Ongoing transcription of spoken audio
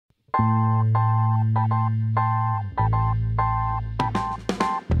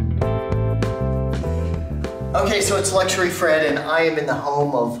Okay, so it's Luxury Fred, and I am in the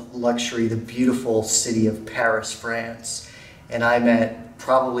home of luxury, the beautiful city of Paris, France. And I'm at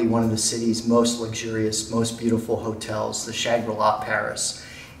probably one of the city's most luxurious, most beautiful hotels, the Shangri-La Paris.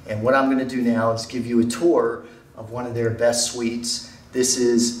 And what I'm going to do now is give you a tour of one of their best suites. This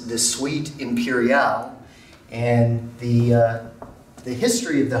is the Suite Imperial, and the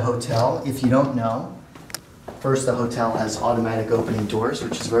history of the hotel, if you don't know, first, the hotel has automatic opening doors,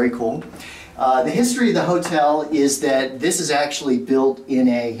 which is very cool. The history of the hotel is that this is actually built in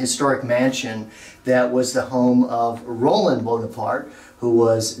a historic mansion that was the home of Roland Bonaparte, who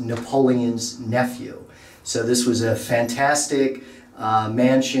was Napoleon's nephew. So this was a fantastic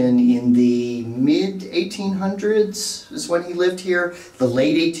mansion in the mid-1800s is when he lived here. The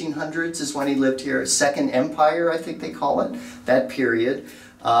late 1800s is when he lived here. Second Empire, I think they call it, that period.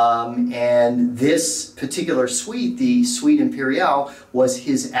 And this particular suite, the Suite Imperial, was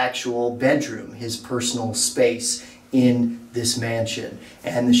his actual bedroom, his personal space in this mansion.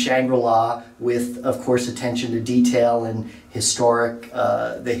 And the Shangri-La, with, of course, attention to detail and historic,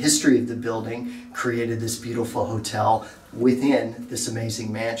 the history of the building, created this beautiful hotel within this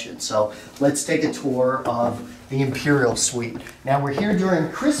amazing mansion. So let's take a tour of the Imperial Suite. Now we're here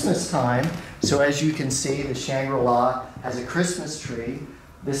during Christmas time, so as you can see, the Shangri-La has a Christmas tree.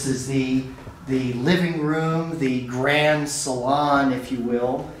 This is the living room, the grand salon, if you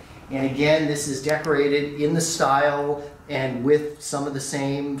will. And again, this is decorated in the style and with some of the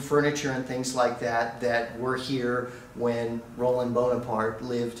same furniture and things like that that were here when Roland Bonaparte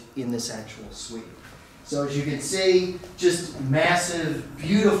lived in this actual suite. So as you can see, just massive,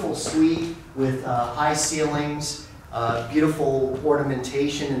 beautiful suite with high ceilings, beautiful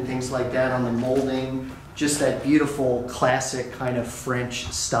ornamentation and things like that on the molding. Just that beautiful, classic kind of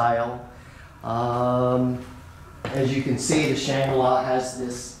French style. As you can see, the Shangri-La has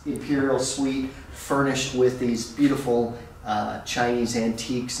this Imperial Suite furnished with these beautiful Chinese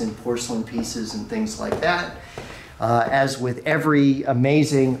antiques and porcelain pieces and things like that. As with every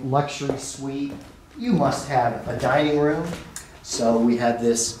amazing luxury suite, you must have a dining room. So we have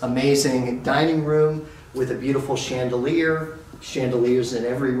this amazing dining room with a beautiful chandelier, chandeliers in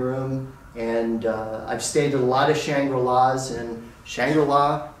every room. And I've stayed at a lot of Shangri-Las, and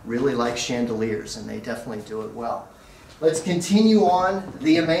Shangri-La really likes chandeliers, and they definitely do it well. Let's continue on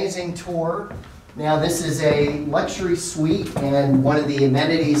the amazing tour. Now this is a luxury suite, and one of the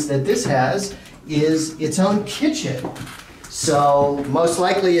amenities that this has is its own kitchen. So most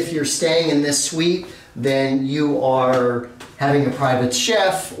likely if you're staying in this suite, then you are having a private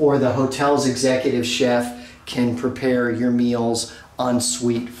chef, or the hotel's executive chef can prepare your meals en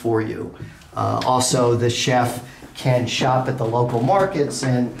suite for you. Also, the chef can shop at the local markets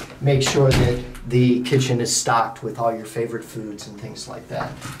and make sure that the kitchen is stocked with all your favorite foods and things like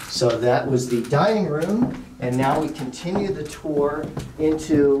that. So that was the dining room, and now we continue the tour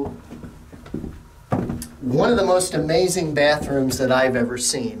into one of the most amazing bathrooms that I've ever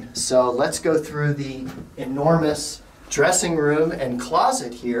seen. So let's go through the enormous dressing room and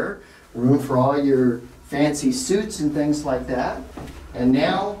closet here, room for all your fancy suits and things like that. And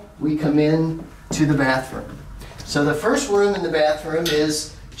now we come in to the bathroom. So the first room in the bathroom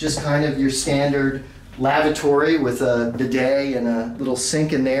is just kind of your standard lavatory with a bidet and a little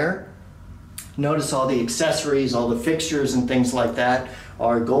sink in there. Notice all the accessories, all the fixtures and things like that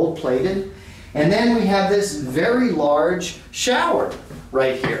are gold plated. And then we have this very large shower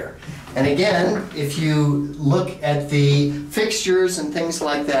right here. And again, if you look at the fixtures and things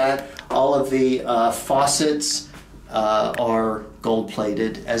like that, all of the faucets are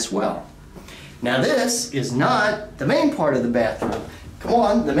gold-plated as well. Now this is not the main part of the bathroom. Come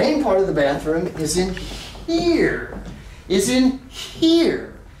on, the main part of the bathroom is in here.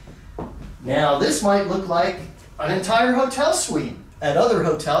 Now this might look like an entire hotel suite at other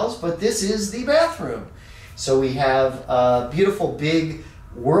hotels, but this is the bathroom. So we have a beautiful big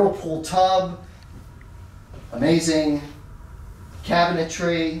whirlpool tub, amazing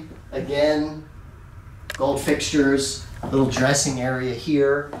cabinetry, again, gold fixtures, little dressing area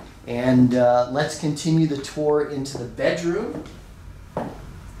here, and let's continue the tour into the bedroom.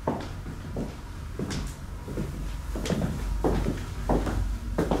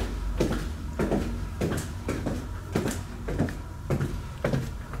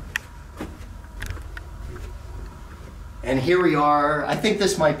 And here we are. I think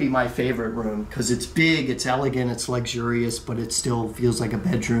this might be my favorite room because it's big, it's elegant, it's luxurious, but it still feels like a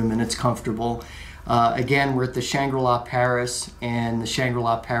bedroom and it's comfortable. Again, we're at the Shangri-La Paris, and the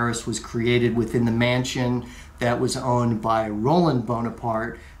Shangri-La Paris was created within the mansion that was owned by Roland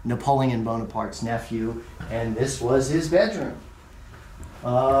Bonaparte, Napoleon Bonaparte's nephew, and this was his bedroom.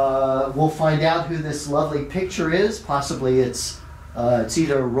 We'll find out who this lovely picture is. Possibly it's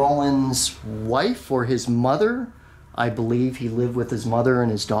either Roland's wife or his mother. I believe he lived with his mother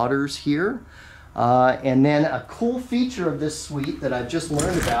and his daughters here. And then a cool feature of this suite that I've just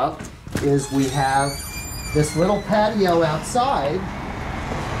learned about is we have this little patio outside.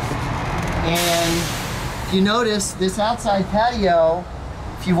 And if you notice this outside patio,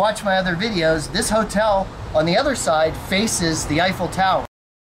 if you watch my other videos, this hotel on the other side faces the Eiffel Tower.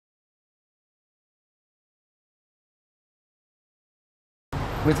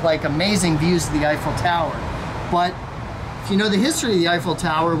 With like amazing views of the Eiffel Tower. But if you know the history of the Eiffel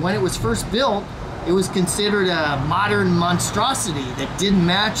Tower, when it was first built, it was considered a modern monstrosity that didn't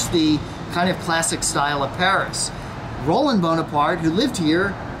match the kind of classic style of Paris. Roland Bonaparte, who lived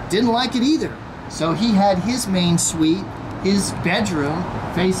here, didn't like it either. So he had his main suite, his bedroom,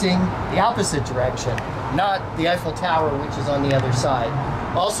 facing the opposite direction, not the Eiffel Tower, which is on the other side.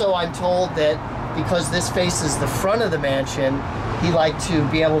 Also, I'm told that because this faces the front of the mansion, he liked to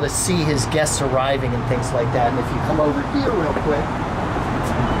be able to see his guests arriving and things like that. And if you come over here real quick,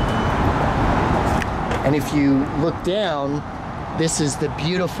 and if you look down, this is the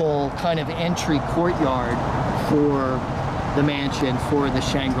beautiful kind of entry courtyard for the mansion, for the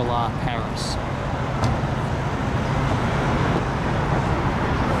Shangri-La Paris.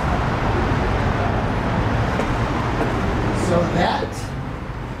 So that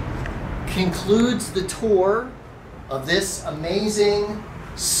concludes the tour of this amazing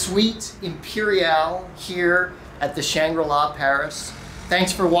Suite Imperial here at the Shangri-La Paris.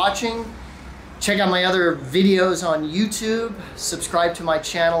 Thanks for watching. Check out my other videos on YouTube. Subscribe to my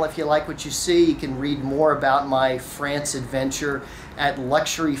channel if you like what you see. You can read more about my France adventure at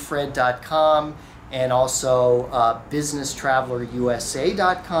luxuryfred.com and also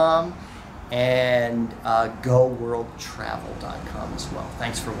businesstravelerusa.com and goworldtravel.com as well.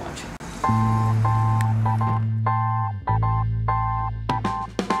 Thanks for watching.